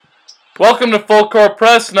Welcome to Full Court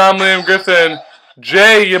Press, and I'm Liam Griffin.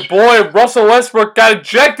 Jay, your boy Russell Westbrook got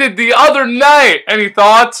ejected the other night. Any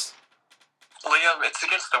thoughts? Liam, it's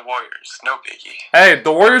against the Warriors. No biggie. Hey,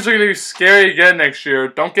 the Warriors are going to be scary again next year.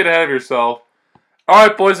 Don't get ahead of yourself.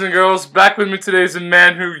 Alright, boys and girls, back with me today is a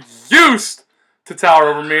man who used to tower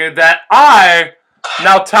over me, that I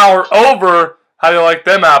now tower over. How do you like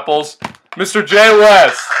them apples? Mr. Jay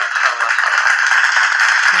West.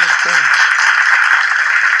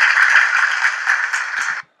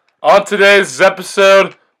 On today's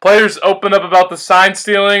episode, players open up about the sign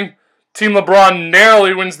stealing, Team LeBron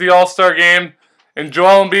narrowly wins the All-Star game, and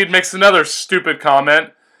Joel Embiid makes another stupid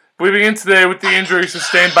comment. We begin today with the injury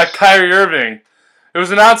sustained by Kyrie Irving. It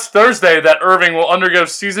was announced Thursday that Irving will undergo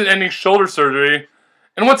season-ending shoulder surgery.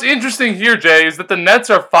 And what's interesting here, Jay, is that the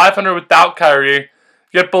Nets are 500 without Kyrie,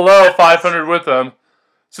 yet below 500 with him.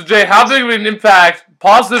 So, Jay, how big of an impact,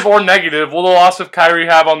 positive or negative, will the loss of Kyrie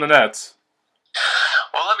have on the Nets?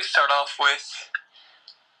 Well, let me start off with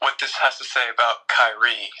what this has to say about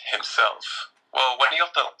Kyrie himself. Well, when he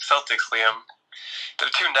left the Celtics, Liam,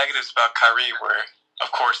 the two negatives about Kyrie were,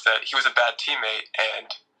 of course, that he was a bad teammate,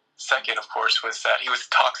 and second, of course, was that he was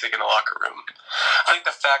toxic in the locker room. I think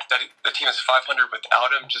the fact that the team is 500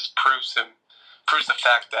 without him just proves the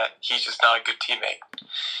fact that he's just not a good teammate.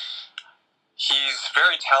 He's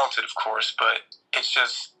very talented, of course, but it's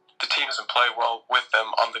just the team doesn't play well with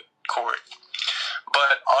them on the court.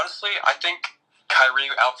 But honestly, I think Kyrie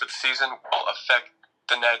out for the season will affect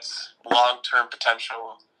the Nets' long-term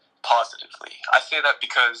potential positively. I say that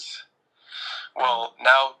because, well,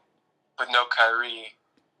 now with no Kyrie,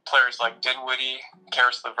 players like Dinwiddie,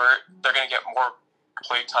 Karis LeVert, they're going to get more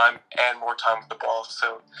play time and more time with the ball.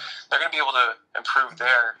 So they're going to be able to improve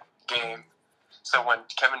their game. So when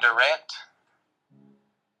Kevin Durant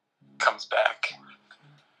comes back,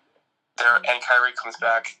 and Kyrie comes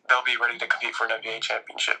back, they'll be ready to compete for an NBA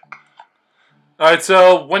championship. All right,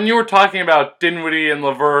 so when you were talking about Dinwiddie and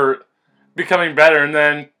LeVert becoming better, and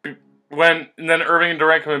then Irving and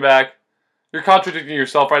Durant coming back, you're contradicting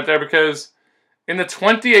yourself right there, because in the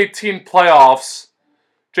 2018 playoffs,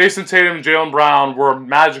 Jason Tatum and Jaylen Brown were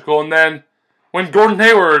magical, and then when Gordon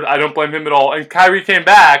Hayward, I don't blame him at all, and Kyrie came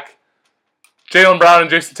back, Jaylen Brown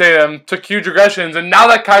and Jason Tatum took huge regressions, and now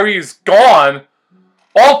that Kyrie is gone,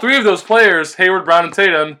 all three of those players, Hayward, Brown, and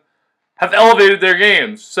Tatum, have elevated their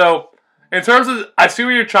games. So, in terms of, I see what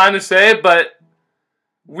you're trying to say, but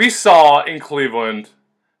we saw in Cleveland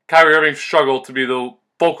Kyrie Irving struggle to be the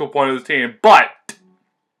focal point of the team. But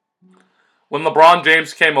when LeBron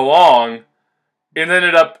James came along, it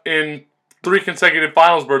ended up in 3 consecutive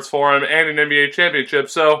finals berths for him and an NBA championship.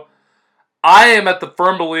 So, I am at the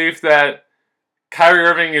firm belief that Kyrie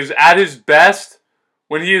Irving is at his best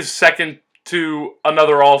when he is second to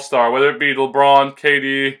another All-Star, whether it be LeBron,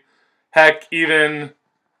 KD, heck, even,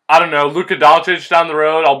 I don't know, Luka Doncic down the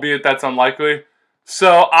road, albeit that's unlikely.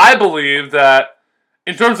 So I believe that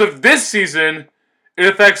in terms of this season, it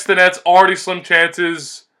affects the Nets' already slim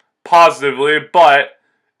chances positively, but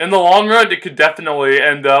in the long run, it could definitely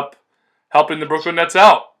end up helping the Brooklyn Nets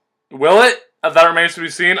out. Will it? That remains to be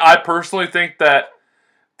seen. I personally think that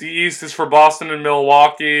the East is for Boston and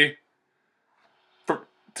Milwaukee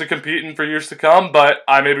to compete in for years to come, but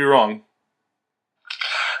I may be wrong.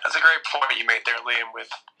 That's a great point you made there, Liam, with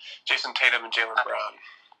Jason Tatum and Jaylen Brown.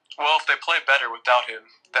 Well, if they play better without him,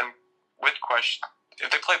 then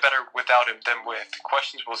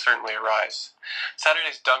questions will certainly arise.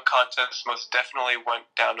 Saturday's dunk contest most definitely went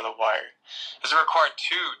down to the wire, as it required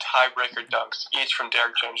 2 tiebreaker dunks, each from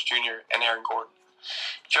Derrick Jones Jr. and Aaron Gordon.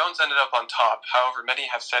 Jones ended up on top. However, many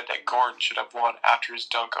have said that Gordon should have won after his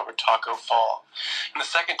dunk over Taco Fall in the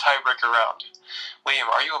second tiebreaker round. Liam,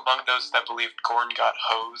 are you among those that believe Gordon got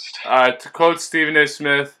hosed? To quote Stephen A.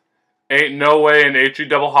 Smith, ain't no way in HE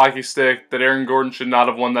double hockey stick that Aaron Gordon should not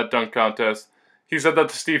have won that dunk contest. He said that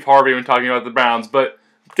to Steve Harvey when talking about the Browns. But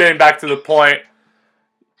getting back to the point,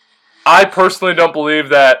 I personally don't believe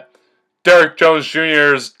that Derrick Jones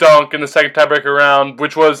Jr.'s dunk in the second tiebreaker round,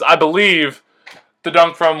 which was, I believe, the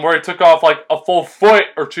dunk from where he took off like a full foot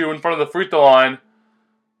or two in front of the free throw line,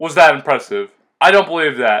 was that impressive. I don't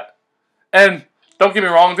believe that. And don't get me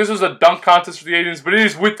wrong, this was a dunk contest for the Asians, but it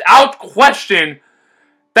is without question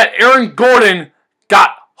that Aaron Gordon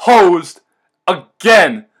got hosed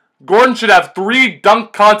again. Gordon should have 3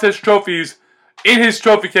 dunk contest trophies in his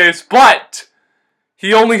trophy case, but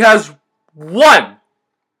he only has 1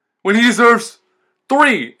 when he deserves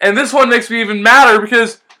 3. And this one makes me even madder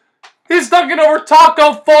because he's dunking over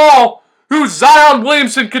Taco Fall, who Zion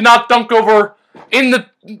Williamson could not dunk over in the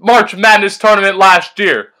March Madness tournament last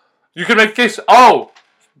year. You can make a case,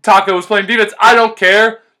 Taco was playing defense. I don't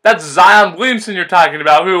care. That's Zion Williamson you're talking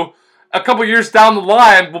about, who a couple years down the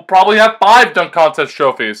line will probably have 5 dunk contest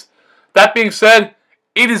trophies. That being said,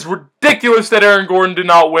 it is ridiculous that Aaron Gordon did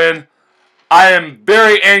not win. I am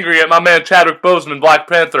very angry at my man Chadwick Boseman, Black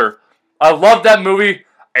Panther. I love that movie.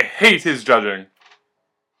 I hate his judging.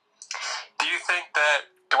 Do you think that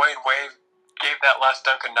Dwayne Wade gave that last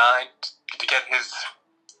dunk a 9 to get his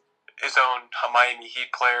own Miami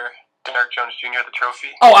Heat player, Derrick Jones Jr., the trophy?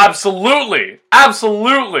 Oh, absolutely.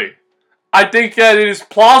 Absolutely. I think that it is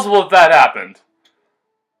plausible if that happened.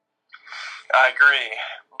 I agree,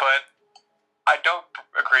 but I don't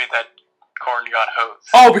agree that Gordon got hosed.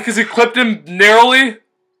 Oh, because he clipped him narrowly?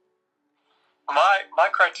 My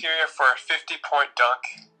criteria for a 50-point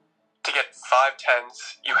dunk, to get 5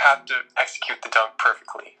 10s, you have to execute the dunk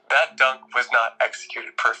perfectly. That dunk was not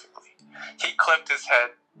executed perfectly. He clipped his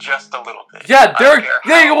head just a little bit. Yeah, Derek.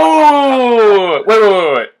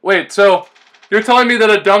 Wait. So you're telling me that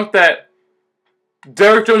a dunk that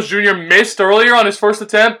Derrick Jones Jr. missed earlier on his first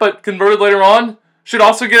attempt, but converted later on, should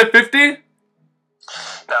also get a 50?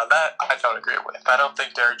 Now that I don't agree with. I don't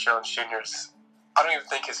think Derrick Jones Jr.'s. I don't even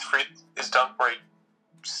think his dunk where he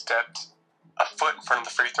stepped a foot in front of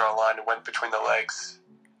the free throw line and went between the legs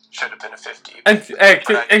should have been a 50.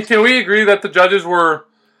 And can we agree that the judges were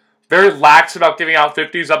very lax about giving out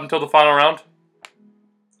 50s up until the final round?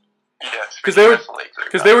 Yes, because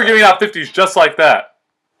they were giving out 50s just like that.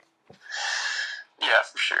 Yeah,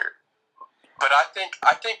 for sure. But I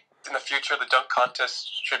think in the future the dunk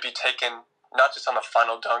contest should be taken not just on the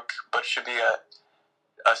final dunk, but should be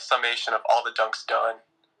a summation of all the dunks done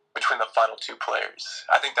between the final 2 players.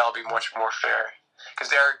 I think that'll be much more fair.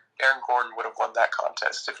 Because Aaron Gordon would have won that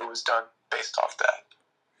contest if it was done based off that.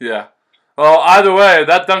 Yeah. Well, either way,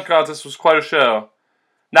 that dunk contest was quite a show.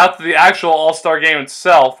 Now to the actual All-Star game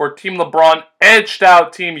itself, where Team LeBron edged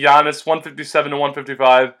out Team Giannis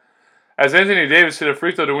 157-155, as Anthony Davis hit a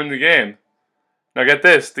free throw to win the game. Now get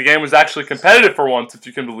this, the game was actually competitive for once, if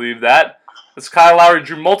you can believe that, as Kyle Lowry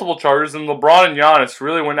drew multiple charges, and LeBron and Giannis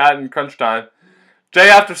really went at it in crunch time. Jay,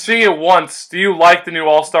 after seeing it once, do you like the new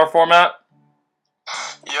All-Star format?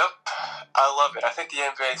 Yep, I love it. I think the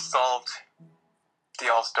NBA solved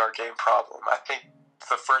the All-Star game problem. I think it's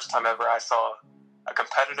the first time ever I saw a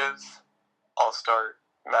competitive All-Star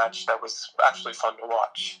match that was actually fun to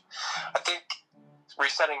watch. I think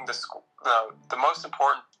resetting the most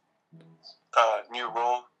important new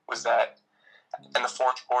rule was that in the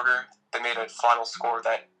fourth quarter they made a final score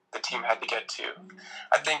that the team had to get to.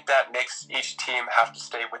 I think that makes each team have to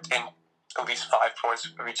stay within at least 5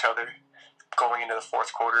 points of each other going into the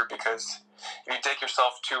fourth quarter, because if you take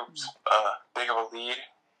yourself too big of a lead,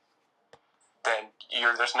 then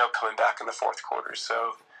there's no coming back in the fourth quarter. So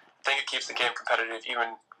I think it keeps the game competitive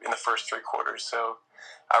even in the first 3 quarters. So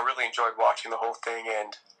I really enjoyed watching the whole thing,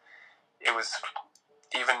 and it was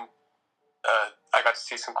even I got to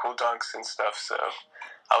see some cool dunks and stuff. So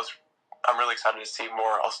I'm really excited to see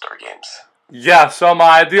more All-Star games. Yeah, so am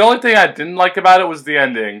I. The only thing I didn't like about it was the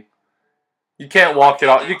ending. You can't walk it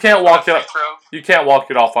off. You can't walk it off. You can't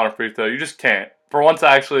walk it off on a free throw. You just can't. For once,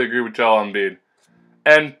 I actually agree with Joel Embiid.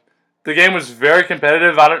 And the game was very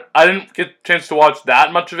competitive. I didn't get a chance to watch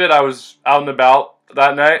that much of it. I was out and about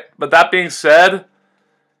that night. But that being said,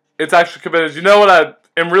 it's actually competitive. You know what I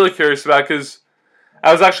am really curious about? Because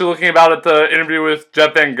I was actually looking about at the interview with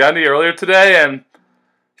Jeff Van Gundy earlier today, and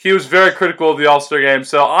he was very critical of the All-Star game.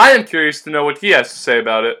 So I am curious to know what he has to say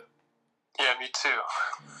about it. Yeah, me too.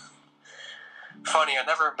 Funny, I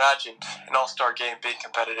never imagined an All-Star game being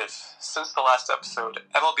competitive. Since the last episode,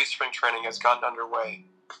 MLB spring training has gotten underway,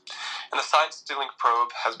 and the science-stealing probe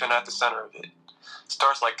has been at the center of it.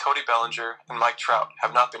 Stars like Cody Bellinger and Mike Trout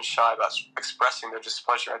have not been shy about expressing their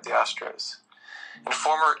displeasure at the Astros. And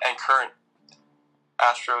former and current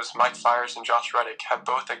Astros Mike Fiers and Josh Reddick have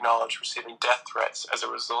both acknowledged receiving death threats as a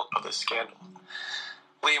result of this scandal.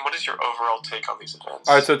 Liam, what is your overall take on these events?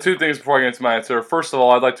 All right, so 2 things before I get into my answer. First of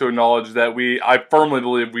all, I'd like to acknowledge that I firmly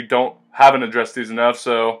believe we haven't addressed these enough,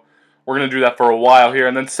 so we're going to do that for a while here.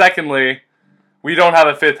 And then secondly, we don't have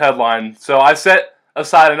a 5th headline. So I set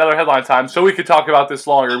aside another headline time so we could talk about this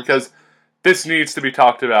longer, because this needs to be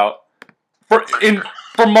talked about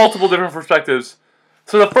from multiple different perspectives.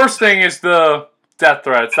 So the first thing is the death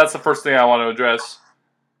threats. That's the first thing I want to address.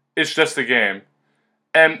 It's just a game.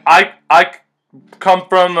 And I come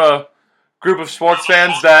from a group of sports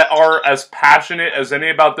fans that are as passionate as any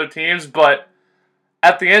about their teams, but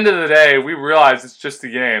at the end of the day, we realize it's just a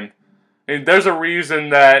game. I mean, there's a reason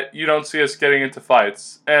that you don't see us getting into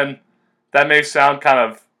fights, and that may sound kind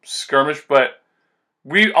of skirmish, but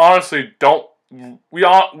we honestly don't.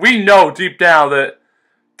 We know deep down that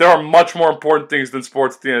there are much more important things than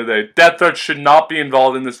sports at the end of the day. Death threats should not be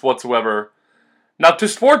involved in this whatsoever. Now, to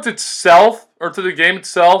sports itself, or to the game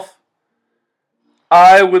itself,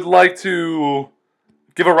 I would like to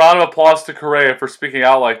give a round of applause to Kyrie for speaking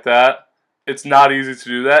out like that. It's not easy to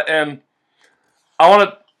do that. And I want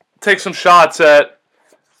to take some shots at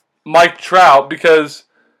Mike Trout because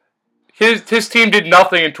his team did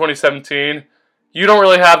nothing in 2017. You don't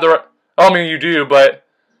really have the... I mean, you do, but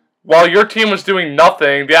while your team was doing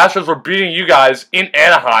nothing, the Astros were beating you guys in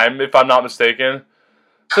Anaheim, if I'm not mistaken.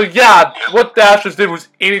 So, yeah, what the Astros did was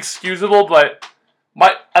inexcusable, but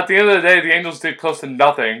at the end of the day, the Angels did close to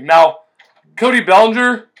nothing. Now, Cody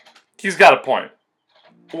Bellinger, he's got a point.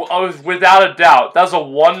 I was without a doubt. That was a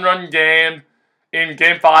one-run game in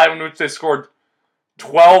Game 5 in which they scored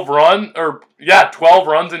 12 runs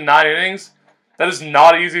in 9 innings. That is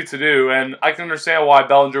not easy to do, and I can understand why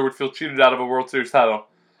Bellinger would feel cheated out of a World Series title.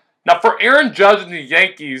 Now, for Aaron Judge and the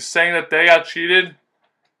Yankees saying that they got cheated,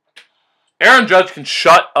 Aaron Judge can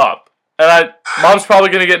shut up. And Mom's probably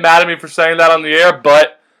going to get mad at me for saying that on the air,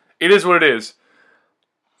 but it is what it is.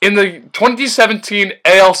 In the 2017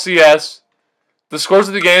 ALCS, the scores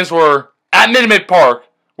of the games were at Minute Maid Park,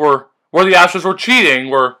 where the Astros were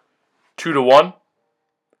cheating, were 2-1,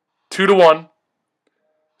 2-1,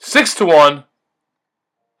 6-1,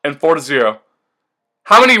 and 4-0.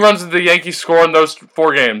 How many runs did the Yankees score in those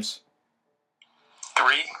 4 games?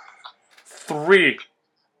 3.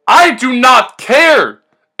 I do not care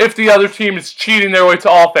if the other team is cheating their way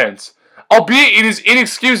to offense. Albeit it is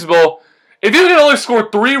inexcusable. If you can only score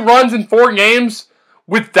 3 runs in 4 games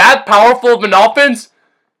with that powerful of an offense,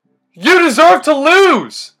 you deserve to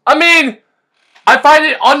lose. I mean, I find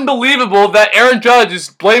it unbelievable that Aaron Judge is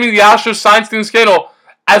blaming the Astros sign-stealing scandal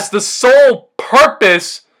as the sole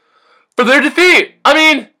purpose for their defeat. I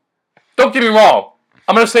mean, don't get me wrong.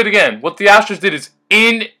 I'm going to say it again. What the Astros did is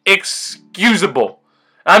inexcusable.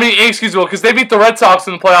 I mean inexcusable because they beat the Red Sox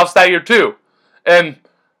in the playoffs that year too. And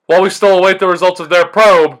while we still await the results of their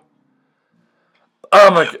probe,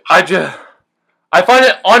 I find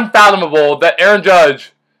it unfathomable that Aaron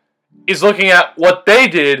Judge is looking at what they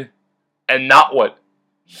did and not what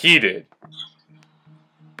he did.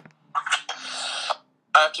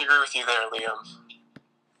 I have to agree with you there, Liam.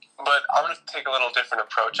 But I'm going to take a little different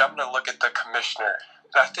approach. I'm going to look at the commissioner.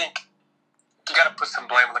 And I think you got to put some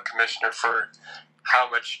blame on the commissioner for how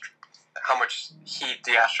much heat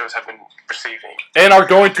the Astros have been receiving. And are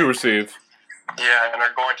going to receive. Yeah, and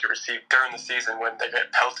are going to receive during the season when they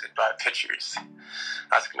get pelted by pitchers.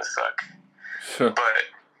 That's going to suck. But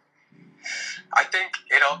I think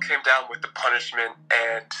it all came down with the punishment,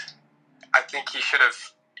 and I think he should have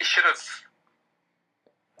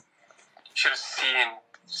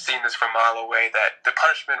seen this from a mile away that the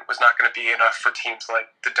punishment was not going to be enough for teams like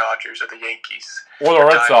the Dodgers or the Yankees or the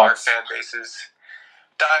Red Sox.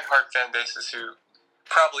 Diehard fan bases who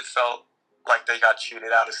probably felt like they got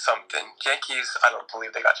cheated out of something. Yankees, I don't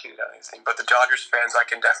believe they got cheated out of anything, but the Dodgers fans, I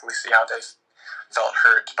can definitely see how they felt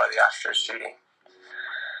hurt by the Astros cheating.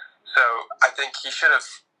 So I think he should have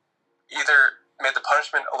either made the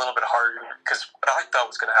punishment a little bit harder, because what I thought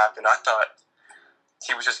was going to happen, I thought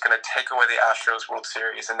he was just going to take away the Astros World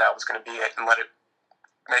Series, and that was going to be it, and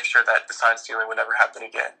make sure that the sign stealing would never happen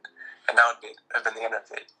again. And that would have been the end of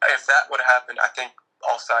it. If that would have happened, I think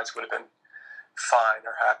all sides would have been fine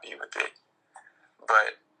or happy with it.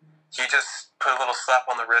 But he just put a little slap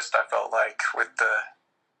on the wrist, I felt like, with the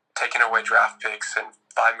taking away draft picks and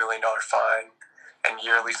 $5 million fine and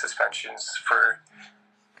yearly suspensions for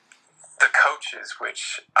the coaches,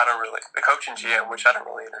 the coach and GM, which I don't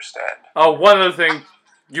really understand. Oh, one other thing,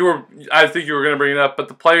 I think you were going to bring it up, but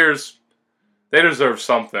the players, they deserve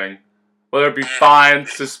something. Whether it be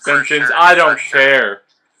fines, suspensions, I don't care.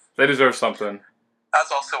 They deserve something.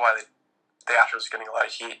 That's also why the Astros are getting a lot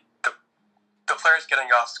of heat. The players getting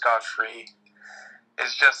off scot-free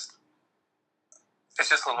is just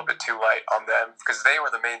a little bit too light on them, because they were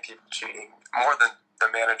the main people cheating, more than the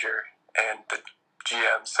manager and the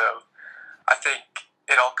GM. So I think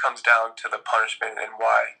it all comes down to the punishment and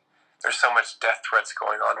why there's so much death threats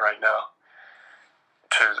going on right now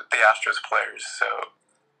to the Astros players. So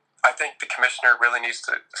I think the commissioner really needs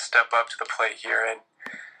to step up to the plate here and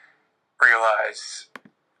realize,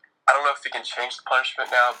 I don't know if he can change the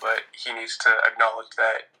punishment now, but he needs to acknowledge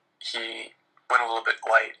that he went a little bit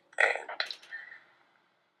light,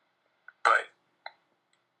 but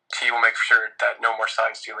he will make sure that no more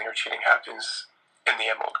sign stealing or cheating happens in the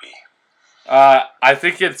MLB. I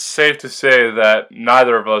think it's safe to say that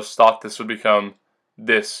neither of us thought this would become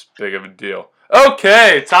this big of a deal.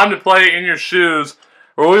 Okay, time to play In Your Shoes,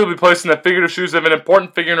 where we will be placing the figurative shoes of an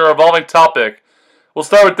important figure in a revolving topic. We'll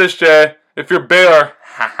start with this, Jay. If you're Baylor,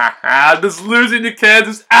 does losing to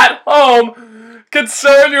Kansas at home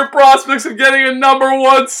concern your prospects of getting a number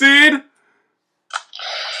 1 seed?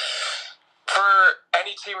 For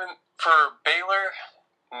any team, for Baylor,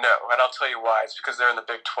 no, and I'll tell you why. It's because they're in the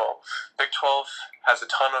Big 12. Big 12 has a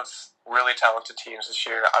ton of really talented teams this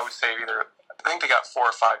year. I would say I think they got 4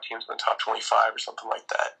 or 5 teams in the top 25 or something like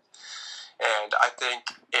that. And I think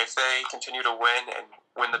if they continue to win and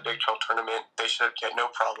win the Big 12 tournament, they should get no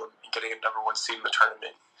problem in getting a number 1 seed in the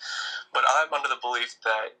tournament. But I'm under the belief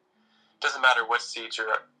that it doesn't matter what seeds you're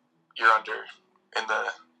under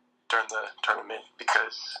during the tournament,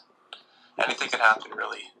 because anything can happen,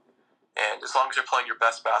 really. And as long as you're playing your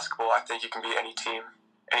best basketball, I think you can beat any team.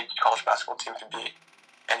 Any college basketball team can beat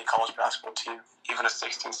any college basketball team. Even a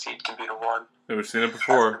 16 seed can beat a 1. Yeah, we've seen it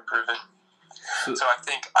before. Proven. So I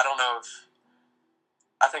think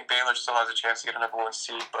Baylor still has a chance to get a number 1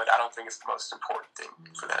 seed, but I don't think it's the most important thing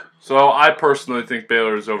for them. So I personally think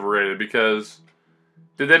Baylor is overrated because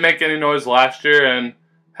did they make any noise last year, and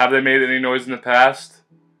have they made any noise in the past?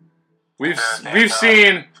 We've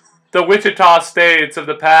seen the Wichita States of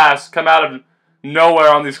the past come out of nowhere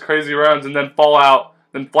on these crazy runs and then fall out,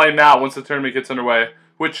 then flame out once the tournament gets underway,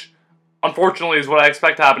 which unfortunately is what I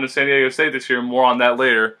expect to happen to San Diego State this year. More on that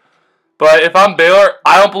later. But if I'm Baylor,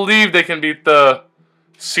 I don't believe they can beat the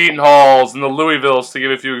Seton Halls and the Louisvilles, to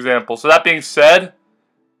give a few examples. So that being said,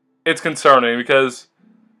 it's concerning because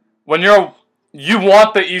when you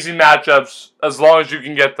want the easy matchups as long as you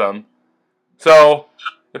can get them. So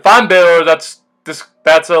if I'm Baylor, that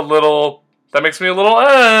makes me a little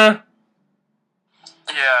Yeah,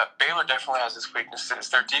 Baylor definitely has its weaknesses.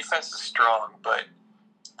 Their defense is strong,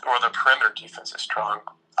 or their perimeter defense is strong.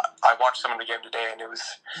 I watched some of the game today, and it was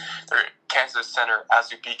their Kansas center,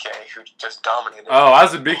 Azubike, who just dominated. Oh,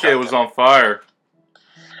 Azubike was on fire.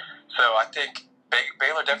 So I think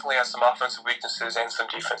Baylor definitely has some offensive weaknesses and some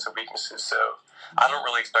defensive weaknesses, so I don't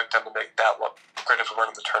really expect them to make that great of a run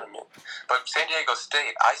in the tournament. But San Diego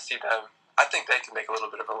State, I think they can make a little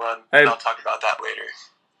bit of a run, and I'll talk about that later.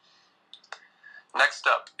 Next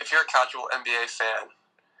up, if you're a casual NBA fan,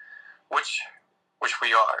 which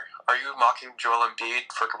we are you mocking Joel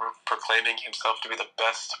Embiid for proclaiming himself to be the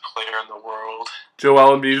best player in the world?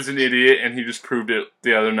 Joel Embiid is an idiot, and he just proved it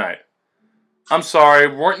the other night. I'm sorry,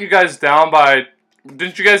 weren't you guys down by...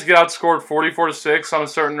 Didn't you guys get outscored 44-6 on a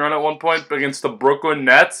certain run at one point against the Brooklyn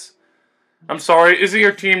Nets? I'm sorry, isn't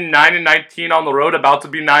your team 9-19 on the road, about to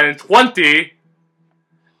be 9-20?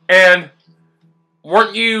 And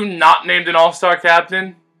weren't you not named an All-Star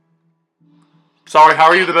captain? Sorry, how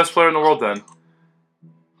are you the best player in the world then?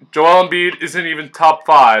 Joel Embiid isn't even top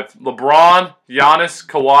 5. LeBron, Giannis,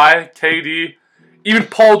 Kawhi, KD, even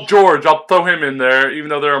Paul George, I'll throw him in there, even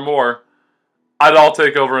though there are more. I'd all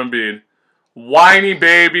take over Embiid. Whiny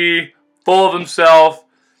baby, full of himself,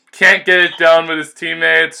 can't get it done with his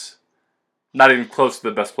teammates. Not even close to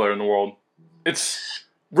the best player in the world. It's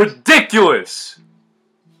ridiculous.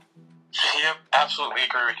 Yep, absolutely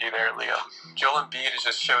agree with you there, Liam. Joel Embiid has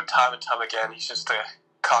just showed time and time again he's just a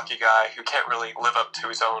cocky guy who can't really live up to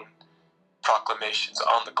his own proclamations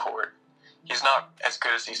on the court. He's not as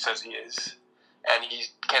good as he says he is, and he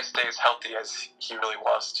can't stay as healthy as he really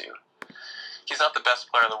wants to. He's not the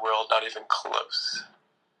best player in the world, not even close.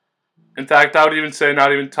 In fact, I would even say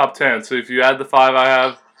not even top 10. So if you add the 5 I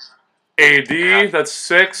have, AD, that's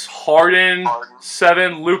 6, Harden,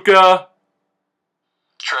 7, Luka,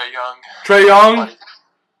 Trae Young,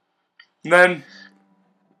 and then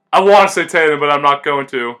I want to say Tatum, but I'm not going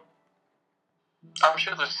to. I'm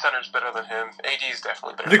sure the center's better than him. AD is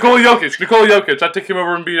definitely better. Nikola Jokic. I'd take him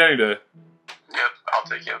over Embiid any day. Yep, I'll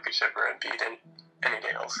take Jokic over Embiid any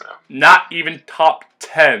day also. Not even top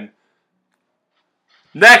 10.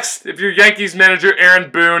 Next, if you're Yankees manager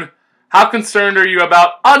Aaron Boone, how concerned are you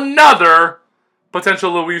about another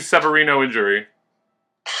potential Luis Severino injury?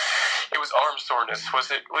 It was arm soreness,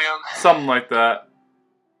 was it, Liam? Something like that.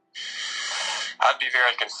 I'd be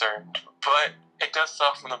very concerned, but it does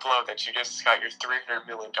soften the blow that you just got your $300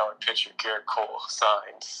 million pitcher, Garrett Cole,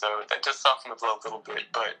 signed. So that does soften the blow a little bit,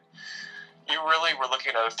 but you really were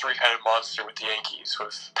looking at a three-headed monster with the Yankees,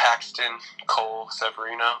 with Paxton, Cole,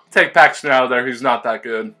 Severino. Take Paxton out of there. He's not that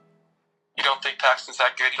good. You don't think Paxton's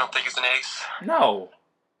that good? You don't think he's an ace? No.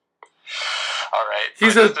 All right.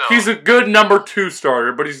 He's a good number 2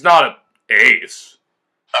 starter, but he's not an ace.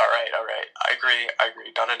 All right. I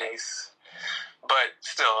agree. Not an ace. But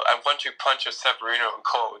still, a 1-2 punch of Severino and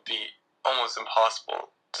Cole would be almost impossible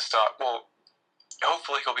to stop. Well,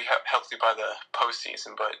 hopefully he'll be healthy by the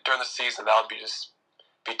postseason, but during the season that would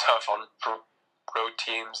be tough for road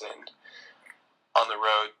teams and on the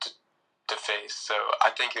road to to face. So I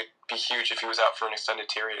think it'd be huge if he was out for an extended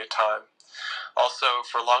period of time. Also,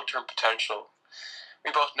 for long-term potential,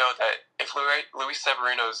 we both know that if Luis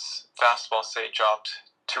Severino's fastball, say, dropped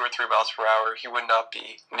 2 or 3 miles per hour, he would not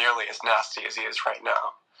be nearly as nasty as he is right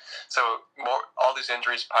now. So all these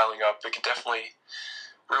injuries piling up, it could definitely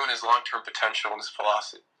ruin his long-term potential and his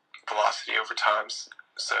velocity over time.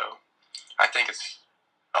 So I think it's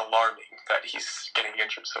alarming that he's getting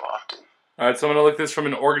injured so often. All right, so I'm going to look at this from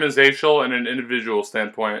an organizational and an individual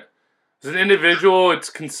standpoint. As an individual, it's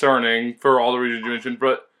concerning for all the reasons you mentioned,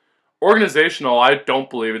 but organizational, I don't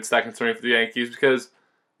believe it's that concerning for the Yankees because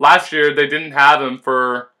last year they didn't have him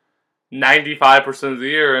for 95% of the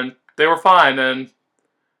year, and they were fine, and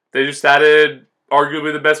they just added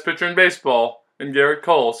arguably the best pitcher in baseball in Garrett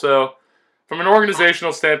Cole. So from an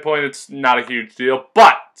organizational standpoint, it's not a huge deal,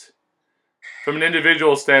 but from an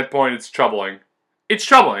individual standpoint, it's troubling. It's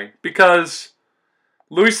troubling because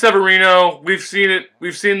Luis Severino, we've seen it.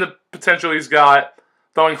 We've seen the potential he's got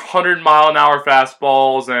throwing 100-mile-an-hour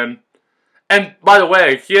fastballs, and by the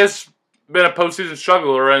way, he has been a postseason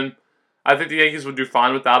struggler, and I think the Yankees would do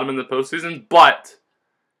fine without him in the postseason. But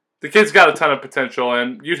the kid's got a ton of potential,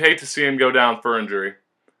 and you'd hate to see him go down for injury.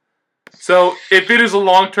 So if it is a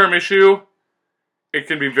long-term issue, it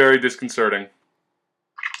can be very disconcerting.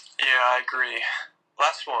 Yeah, I agree.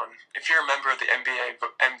 Last one. If you're a member of the NBA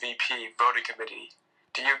MVP voting committee,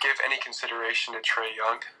 do you give any consideration to Trae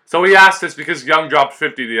Young? So we asked this because Young dropped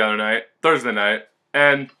 50 the other night, Thursday night,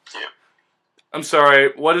 and I'm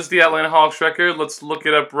sorry, what is the Atlanta Hawks record? Let's look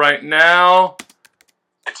it up right now.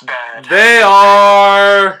 It's bad. They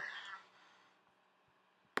are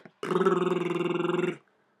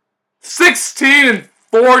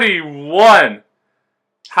 16-41.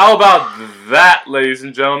 How about that, ladies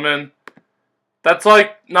and gentlemen? That's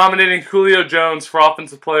like nominating Julio Jones for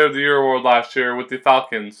Offensive Player of the Year award last year with the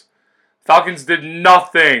Falcons. Falcons did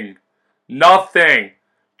nothing. Nothing.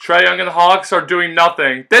 Trae Young and the Hawks are doing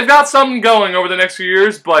nothing. They've got something going over the next few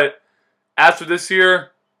years, but as for this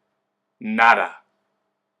year, nada.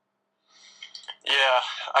 Yeah,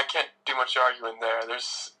 I can't do much arguing there.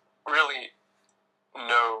 There's really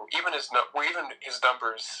no, even his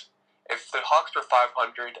numbers. If the Hawks were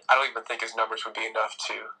 500, I don't even think his numbers would be enough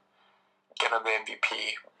to get on the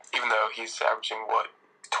MVP. Even though he's averaging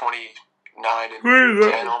 29 and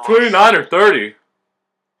 10 almost. 29 or 30,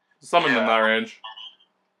 something in that range.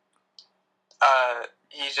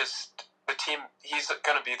 The team. He's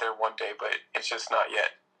gonna be there one day, but it's just not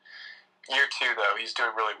yet. Year 2, though, he's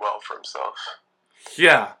doing really well for himself.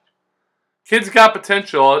 Yeah. Kid's got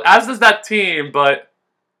potential, as does that team, but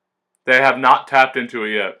they have not tapped into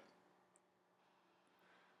it yet.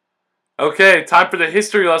 Okay, time for the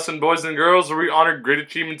history lesson, boys and girls, where we honor great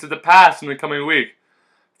achievements of the past in the coming week.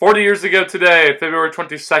 40 years ago today, February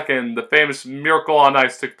 22nd, the famous Miracle on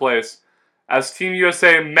Ice took place, as Team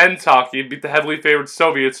USA men's hockey beat the heavily favored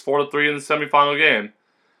Soviets 4-3 in the semifinal game.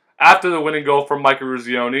 After the winning goal from Mike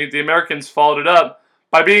Eruzione, the Americans followed it up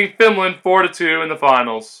by beating Finland 4-2 in the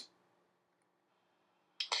finals.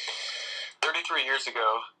 33 years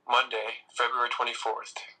ago, Monday, February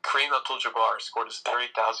 24th, Kareem Abdul-Jabbar scored his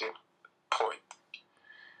 30,000th point.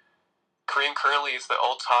 Kareem currently is the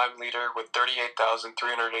all-time leader with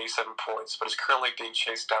 38,387 points, but is currently being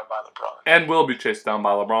chased down by LeBron. And will be chased down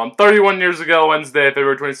by LeBron. 31 years ago, Wednesday,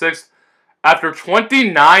 February 26th, after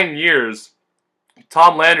 29 years,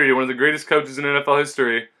 Tom Landry, one of the greatest coaches in NFL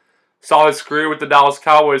history, saw his career with the Dallas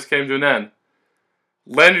Cowboys came to an end.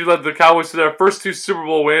 Landry led the Cowboys to their first 2 Super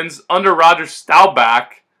Bowl wins under Roger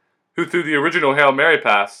Staubach, who threw the original Hail Mary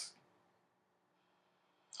pass.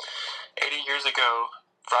 80 years ago,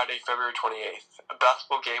 Friday, February 28th, a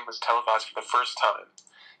basketball game was televised for the first time.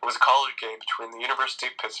 It was a college game between the University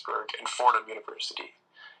of Pittsburgh and Fordham University,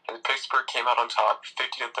 and Pittsburgh came out on top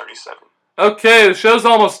 50-37. Okay, the show's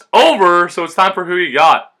almost over, so it's time for Who You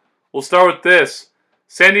Got. We'll start with this.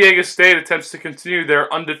 San Diego State attempts to continue their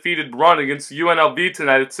undefeated run against UNLV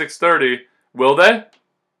tonight at 6:30. Will they?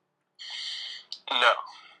 No.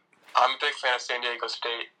 I'm a big fan of San Diego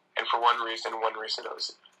State, and for one reason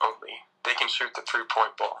only. They can shoot the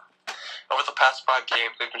three-point ball. Over the past 5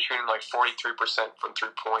 games, they've been shooting like 43% from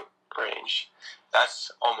three-point range.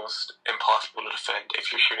 That's almost impossible to defend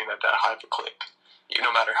if you're shooting at that high of a clip,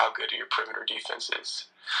 no matter how good your perimeter defense is.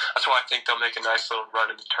 That's why I think they'll make a nice little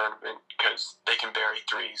run in the tournament, because they can bury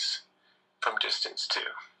threes from distance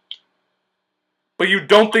too. But you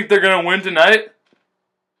don't think they're going to win tonight?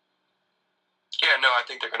 Yeah, no, I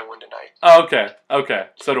think they're going to win tonight. Oh, okay.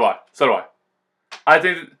 So do I. I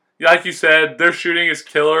think, like you said, their shooting is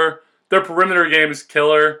killer. Their perimeter game is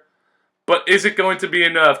killer. But is it going to be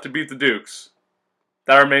enough to beat the Dukes?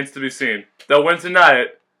 That remains to be seen. They'll win tonight,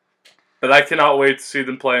 but I cannot wait to see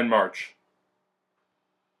them play in March.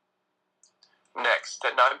 Next,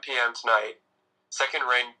 at 9 p.m. tonight,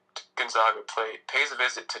 second-ranked Gonzaga pays a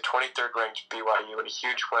visit to 23rd-ranked BYU in a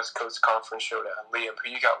huge West Coast Conference showdown. Liam,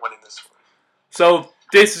 who you got winning this one? So,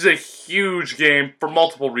 this is a huge game for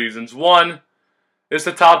multiple reasons. One, it's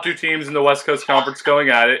the top two teams in the West Coast Conference going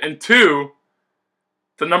at it. And two,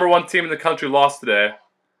 the number one team in the country lost today.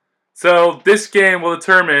 So, this game will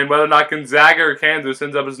determine whether or not Gonzaga or Kansas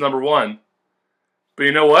ends up as number one. But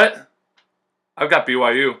you know what? I've got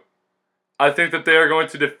BYU. I think that they are going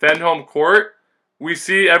to defend home court. We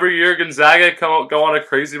see every year Gonzaga go on a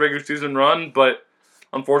crazy regular season run, but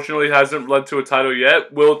unfortunately it hasn't led to a title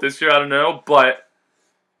yet. Will it this year? I don't know. But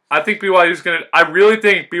I think I really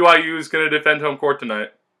think BYU is going to defend home court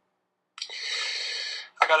tonight.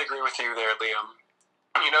 I got to agree with you there, Liam.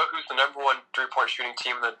 You know who's the number one three-point shooting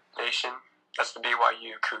team in the nation? That's the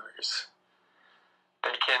BYU Cougars.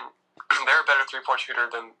 They're a better three-point shooter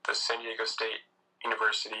than the San Diego State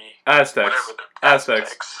University.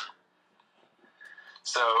 Aztecs.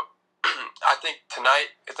 So, I think tonight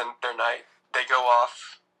is their night. They go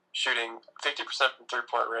off shooting 50% from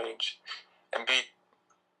three-point range and beat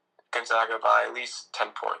Gonzaga by at least 10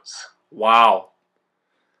 points. Wow.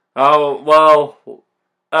 Oh, well.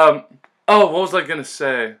 What was I going to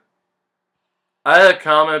say? I had a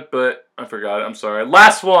comment, but I forgot it. I'm sorry.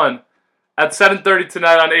 Last one. At 7:30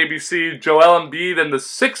 tonight on ABC, Joel Embiid and the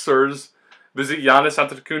Sixers visit Giannis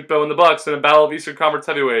Antetokounmpo and the Bucks in a battle of Eastern Conference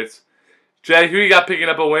heavyweights. Jay, who you got picking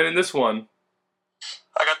up a win in this one?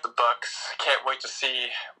 I got the Bucks. Can't wait to see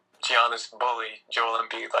Giannis bully Joel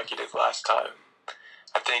Embiid like he did last time.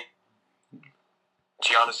 I think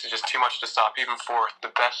Giannis is just too much to stop, even for the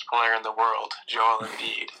best player in the world, Joel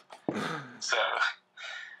Embiid. So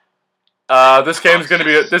this game's gonna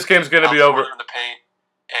be over. In the paint,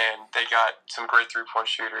 and they got some great three-point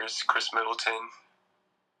shooters, Chris Middleton,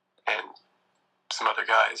 and some other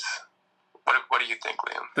guys. What do you think,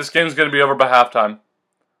 Liam? This game's going to be over by halftime.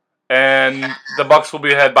 And the Bucks will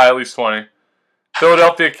be ahead by at least 20.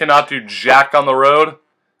 Philadelphia cannot do jack on the road.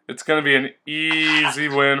 It's going to be an easy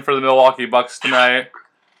win for the Milwaukee Bucks tonight.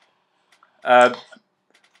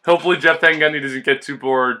 Hopefully Jeff Van Gundy doesn't get too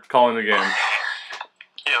bored calling the game.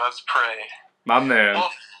 Yeah, let's pray. My man.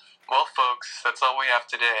 Well, folks, that's all we have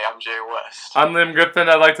today. I'm Jay West. I'm Liam Griffin.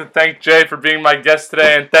 I'd like to thank Jay for being my guest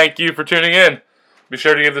today, and thank you for tuning in. Be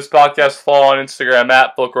sure to give this podcast a follow on Instagram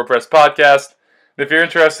at Folklore Press Podcast. And if you're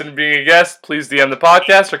interested in being a guest, please DM the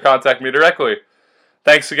podcast or contact me directly.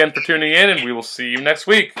 Thanks again for tuning in, and we will see you next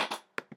week.